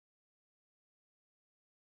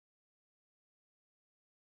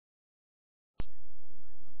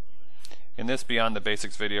In this Beyond the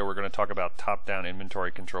Basics video, we're going to talk about top-down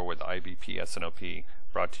inventory control with IBP S&OP,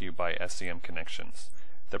 brought to you by SCM Connections.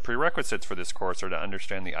 The prerequisites for this course are to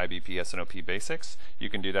understand the IBP S&OP basics. You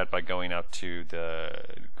can do that by going out to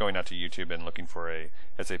YouTube and looking for a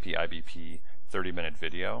SAP IBP 30-minute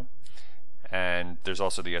video. And there's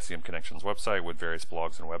also the SCM Connections website with various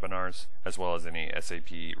blogs and webinars, as well as any SAP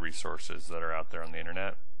resources that are out there on the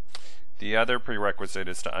internet. The other prerequisite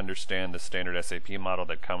is to understand the standard SAP model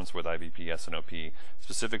that comes with IBP S&OP,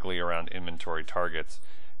 specifically around inventory targets.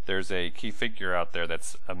 There's a key figure out there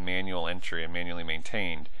that's a manual entry and manually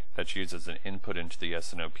maintained that's used as an input into the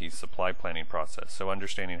S&OP supply planning process. So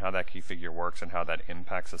understanding how that key figure works and how that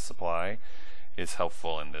impacts the supply is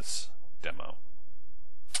helpful in this demo.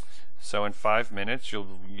 So in 5 minutes,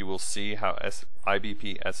 you will see how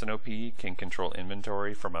IBP S&OP can control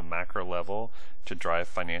inventory from a macro level to drive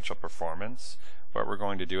financial performance. What we're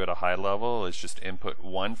going to do at a high level is just input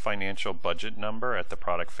one financial budget number at the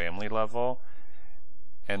product family level,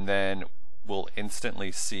 and then we'll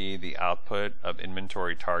instantly see the output of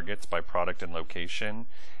inventory targets by product and location.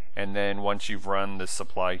 And then once you've run the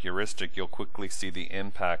supply heuristic, you'll quickly see the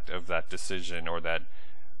impact of that decision or that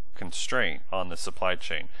constraint on the supply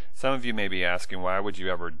chain. Some of you may be asking, why would you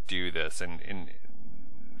ever do this? And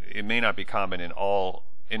it may not be common in all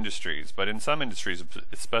industries, but in some industries,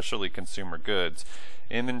 especially consumer goods,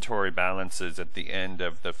 inventory balances at the end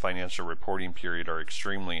of the financial reporting period are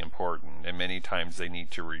extremely important, and many times they need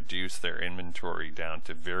to reduce their inventory down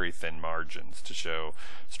to very thin margins to show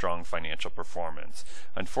strong financial performance.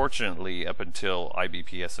 Unfortunately, up until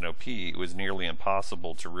IBP S&OP, it was nearly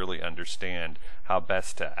impossible to really understand how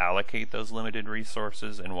best to allocate those limited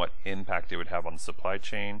resources and what impact it would have on the supply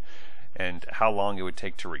chain, and how long it would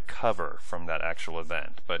take to recover from that actual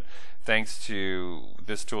event. But thanks to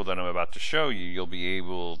this tool that I'm about to show you, you'll be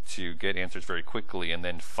able to get answers very quickly and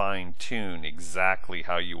then fine-tune exactly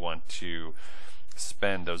how you want to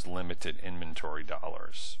spend those limited inventory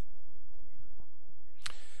dollars.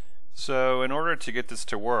 So in order to get this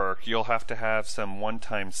to work, you'll have to have some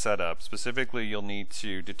one-time setup. Specifically, you'll need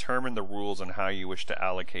to determine the rules on how you wish to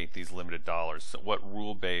allocate these limited dollars. So what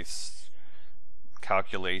rule-based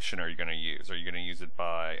calculation are you going to use? Are you going to use it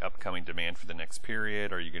by upcoming demand for the next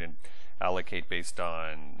period? Are you going to allocate based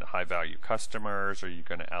on high value customers? Are you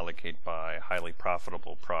going to allocate by highly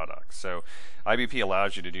profitable products? So IBP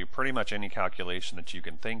allows you to do pretty much any calculation that you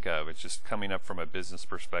can think of. It's just coming up from a business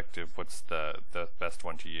perspective, what's the best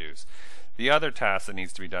one to use. The other task that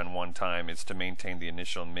needs to be done one time is to maintain the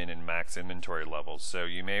initial min and max inventory levels. So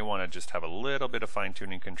you may want to just have a little bit of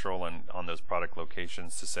fine-tuning control on those product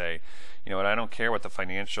locations to say, you know what, I don't care what the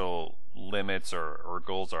financial limits or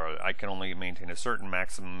goals are. I can only maintain a certain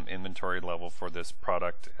maximum inventory level for this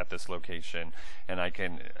product at this location, and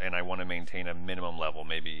I want to maintain a minimum level,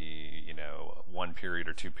 maybe, you know, 1 period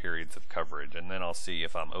or 2 periods of coverage, and then I'll see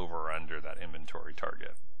if I'm over or under that inventory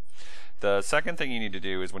target. The second thing you need to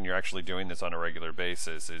do is, when you're actually doing this on a regular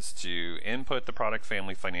basis, is to input the product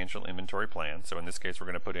family financial inventory plan. So in this case, we're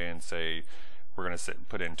going to put in, say,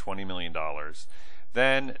 put in $20 million.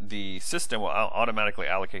 Then the system will automatically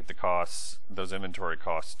allocate the costs, those inventory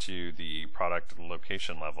costs, to the product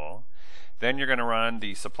location level. Then you're going to run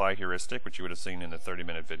the supply heuristic, which you would have seen in the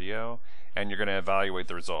 30-minute video, and you're going to evaluate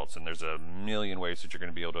the results. And there's a million ways that you're going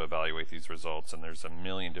to be able to evaluate these results, and there's a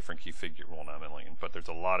million different key figures, well, not a million, but there's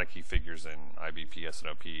a lot of key figures in IBP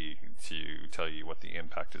S&OP to tell you what the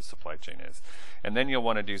impact of the supply chain is. And then you'll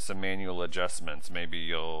want to do some manual adjustments. Maybe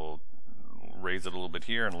you'll raise it a little bit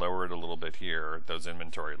here and lower it a little bit here, those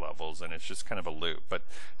inventory levels, and it's just kind of a loop. But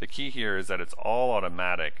the key here is that it's all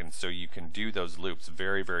automatic, and so you can do those loops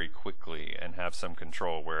very, very quickly and have some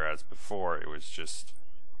control, whereas before it was just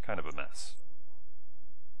kind of a mess.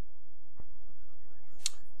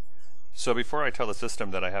 So before I tell the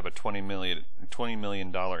system that I have a $20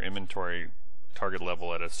 million inventory target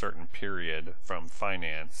level at a certain period from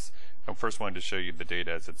finance, I first wanted to show you the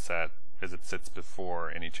data as it sits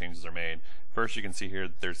before any changes are made. First, you can see here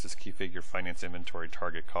there's this key figure, finance inventory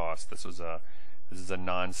target cost. This is a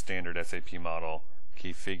non-standard SAP model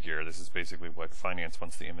key figure. This is basically what finance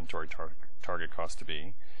wants the inventory target cost to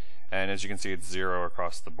be. And as you can see, it's 0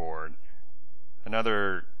 across the board.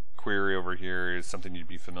 Another query over here is something you'd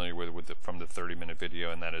be familiar with from the 30-minute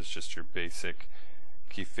video, and that is just your basic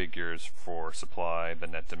key figures for supply, the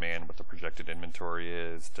net demand, what the projected inventory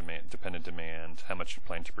is, dependent demand, how much you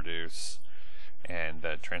plan to produce, and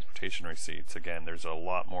the transportation receipts. Again, there's a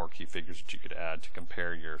lot more key figures that you could add to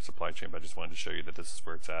compare your supply chain, but I just wanted to show you that this is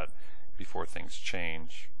where it's at before things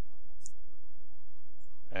change.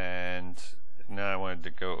 And now I wanted to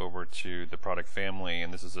go over to the product family,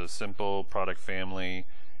 and this is a simple product family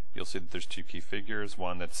you'll see that there's two key figures.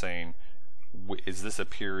 One that's saying, is this a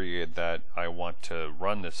period that I want to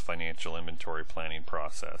run this financial inventory planning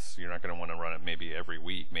process? You're not going to want to run it maybe every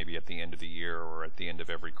week, maybe at the end of the year or at the end of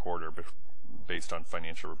every quarter, but based on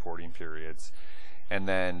financial reporting periods. And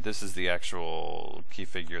then this is the actual key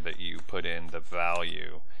figure that you put in the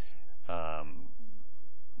value,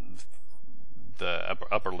 the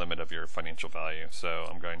upper limit of your financial value. So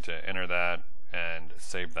I'm going to enter that and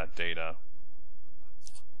save that data.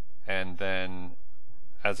 And then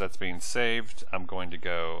as that's being saved, I'm going to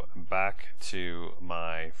go back to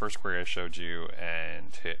my first query I showed you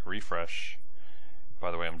and hit refresh.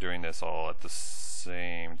 By the way, I'm doing this all at the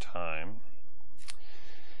same time.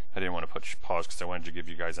 I didn't want to put pause because I wanted to give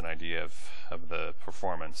you guys an idea of the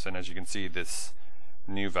performance. And as you can see, this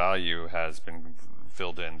new value has been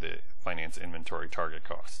filled in the finance inventory target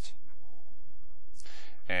cost.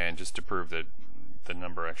 And just to prove that the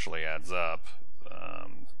number actually adds up,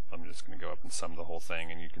 I'm just going to go up and sum the whole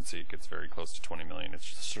thing, and you can see it gets very close to 20 million. It's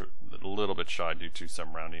just a little bit shy due to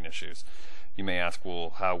some rounding issues. You may ask,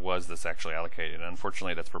 well, how was this actually allocated? And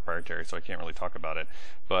unfortunately, that's proprietary, so I can't really talk about it.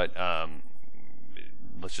 But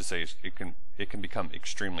let's just say it can become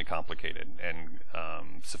extremely complicated and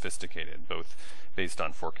sophisticated, both based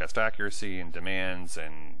on forecast accuracy and demands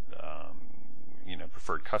and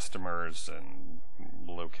preferred customers and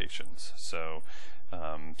locations. So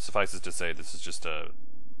suffice it to say, this is just a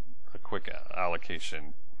quick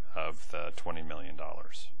allocation of the $20 million.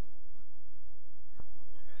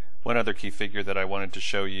 One other key figure that I wanted to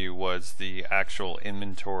show you was the actual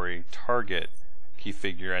inventory target key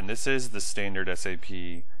figure, and this is the standard SAP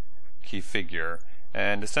key figure,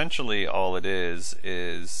 and essentially all it is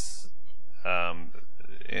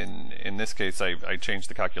in this case I changed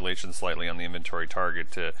the calculation slightly on the inventory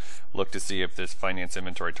target to look to see if this finance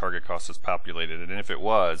inventory target cost was populated, and if it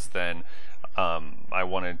was, then I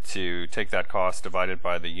wanted to take that cost divided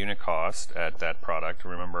by the unit cost at that product.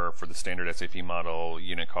 Remember, for the standard SAP model,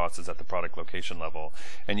 unit cost is at the product location level,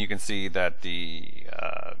 and you can see that the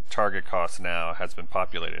target cost now has been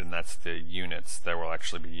populated, and that's the units that will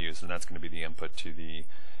actually be used, and that's going to be the input to the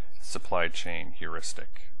supply chain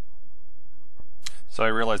heuristic. So I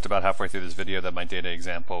realized about halfway through this video that my data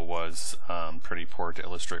example was pretty poor to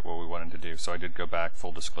illustrate what we wanted to do, so I did go back,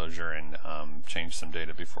 full disclosure, and change some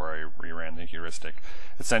data before I reran the heuristic.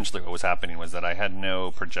 Essentially what was happening was that I had no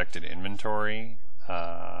projected inventory,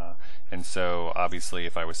 and so obviously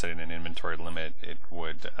if I was setting an inventory limit, it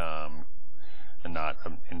would not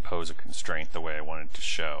impose a constraint the way I wanted to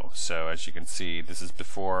show. So as you can see, this is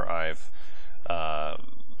before I've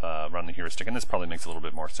run the heuristic, and this probably makes a little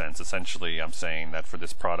bit more sense. Essentially, I'm saying that for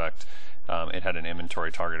this product, it had an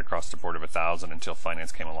inventory target across the board of 1,000 until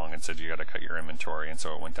finance came along and said you got to cut your inventory, and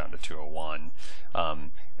so it went down to 201.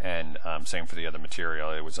 Same for the other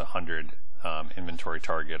material. It was 100 inventory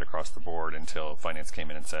target across the board until finance came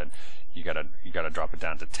in and said you got to drop it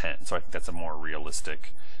down to 10. So I think that's a more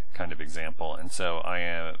realistic kind of example. And so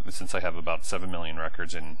since I have about 7 million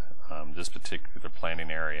records in this particular planning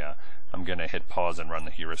area, I'm going to hit pause and run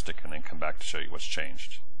the heuristic and then come back to show you what's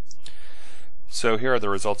changed. So here are the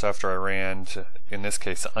results after I ran, in this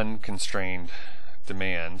case, unconstrained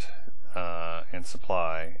demand and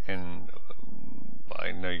supply. And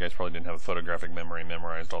I know you guys probably didn't have a photographic memory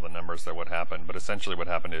memorized all the numbers that would happen, but essentially what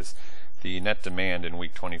happened is the net demand in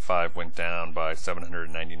week 25 went down by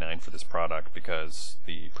 799 for this product because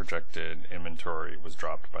the projected inventory was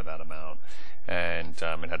dropped by that amount. And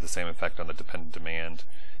it had the same effect on the dependent demand.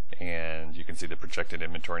 And you can see the projected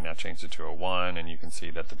inventory now changed to 201, and you can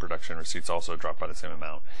see that the production receipts also dropped by the same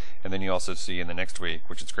amount. And then you also see in the next week,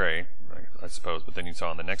 which is great, I suppose, but then you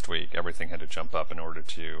saw in the next week everything had to jump up in order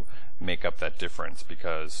to make up that difference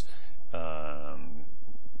because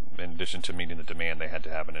in addition to meeting the demand, they had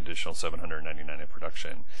to have an additional 799 in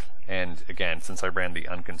production. And again, since I ran the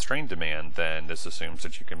unconstrained demand, then this assumes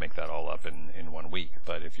that you can make that all up in 1 week.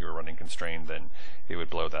 But if you were running constrained, then it would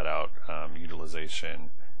blow that out,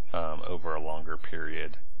 utilization over a longer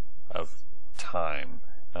period of time.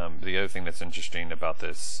 The other thing that's interesting about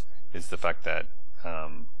this is the fact that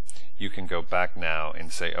you can go back now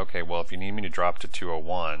and say, okay, well, if you need me to drop to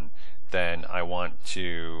 201, then I want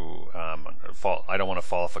to I don't want to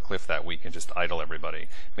fall off a cliff that week and just idle everybody.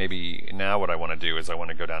 Maybe now what I want to do is I want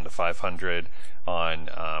to go down to 500 on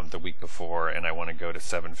the week before, and I want to go to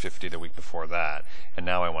 750 the week before that, and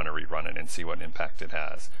now I want to rerun it and see what impact it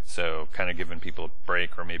has. So kind of giving people a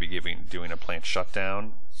break, or maybe doing a plant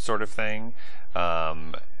shutdown sort of thing,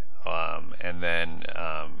 and then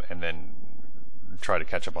try to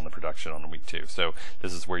catch up on the production on week 2. So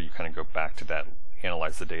this is where you kind of go back to that,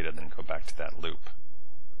 analyze the data, then go back to that loop.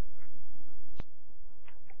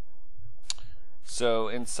 So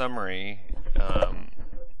in summary,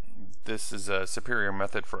 this is a superior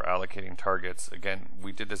method for allocating targets. Again,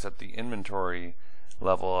 we did this at the inventory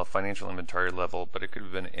level, a financial inventory level, but it could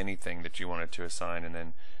have been anything that you wanted to assign and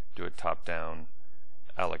then do a top-down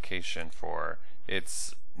allocation for.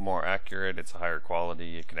 It's more accurate, it's higher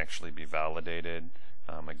quality, it can actually be validated.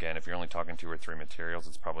 Again, if you're only talking 2 or 3 materials,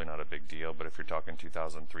 it's probably not a big deal, but if you're talking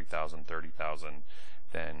 2,000, 3,000, 30,000,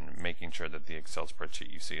 then making sure that the Excel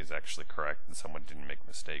spreadsheet you see is actually correct and someone didn't make a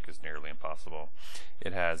mistake is nearly impossible.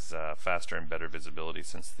 It has faster and better visibility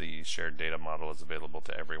since the shared data model is available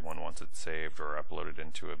to everyone once it's saved or uploaded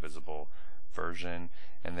into a visible version,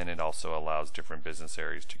 and then it also allows different business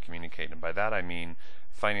areas to communicate, and by that I mean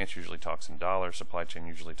finance usually talks in dollars, supply chain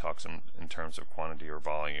usually talks in terms of quantity or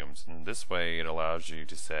volumes, and this way it allows you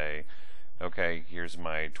to say, okay, here's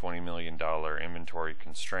my $20 million inventory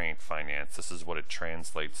constraint finance. This is what it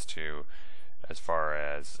translates to as far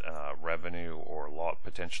as revenue or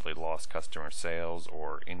potentially lost customer sales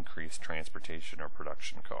or increased transportation or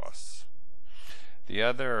production costs. The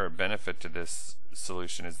other benefit to this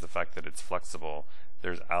solution is the fact that it's flexible.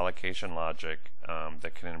 There's allocation logic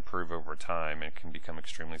that can improve over time and can become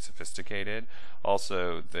extremely sophisticated.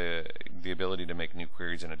 Also, the ability to make new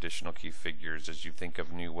queries and additional key figures as you think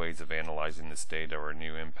of new ways of analyzing this data or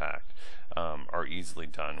new impact are easily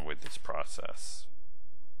done with this process.